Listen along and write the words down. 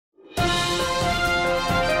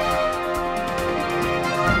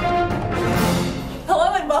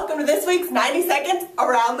to this week's 90 Seconds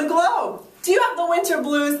Around the Globe. Do you have the winter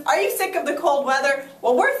blues? Are you sick of the cold weather?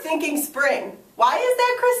 Well, we're thinking spring. Why is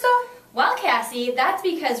that, Krista? Well, Cassie, that's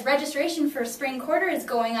because registration for spring quarter is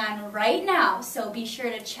going on right now, so be sure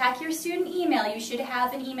to check your student email. You should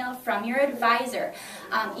have an email from your advisor,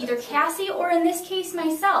 either Cassie or, in this case,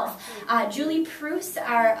 myself. Julie Pruce,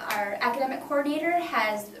 our academic coordinator,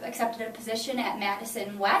 has accepted a position at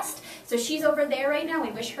Madison West, so she's over there right now.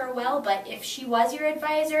 We wish her well, but if she was your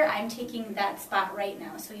advisor, I'm taking that spot right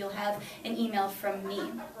now, so you'll have an email from me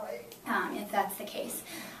if that's the case.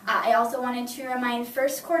 I also wanted to remind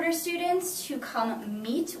first quarter students to come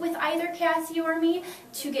meet with either Cassie or me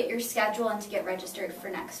to get your schedule and to get registered for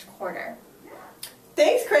next quarter.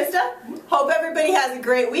 Thanks, Krista. Hope everybody has a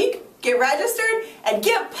great week. Get registered and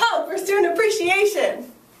get pumped for Student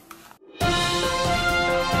Appreciation.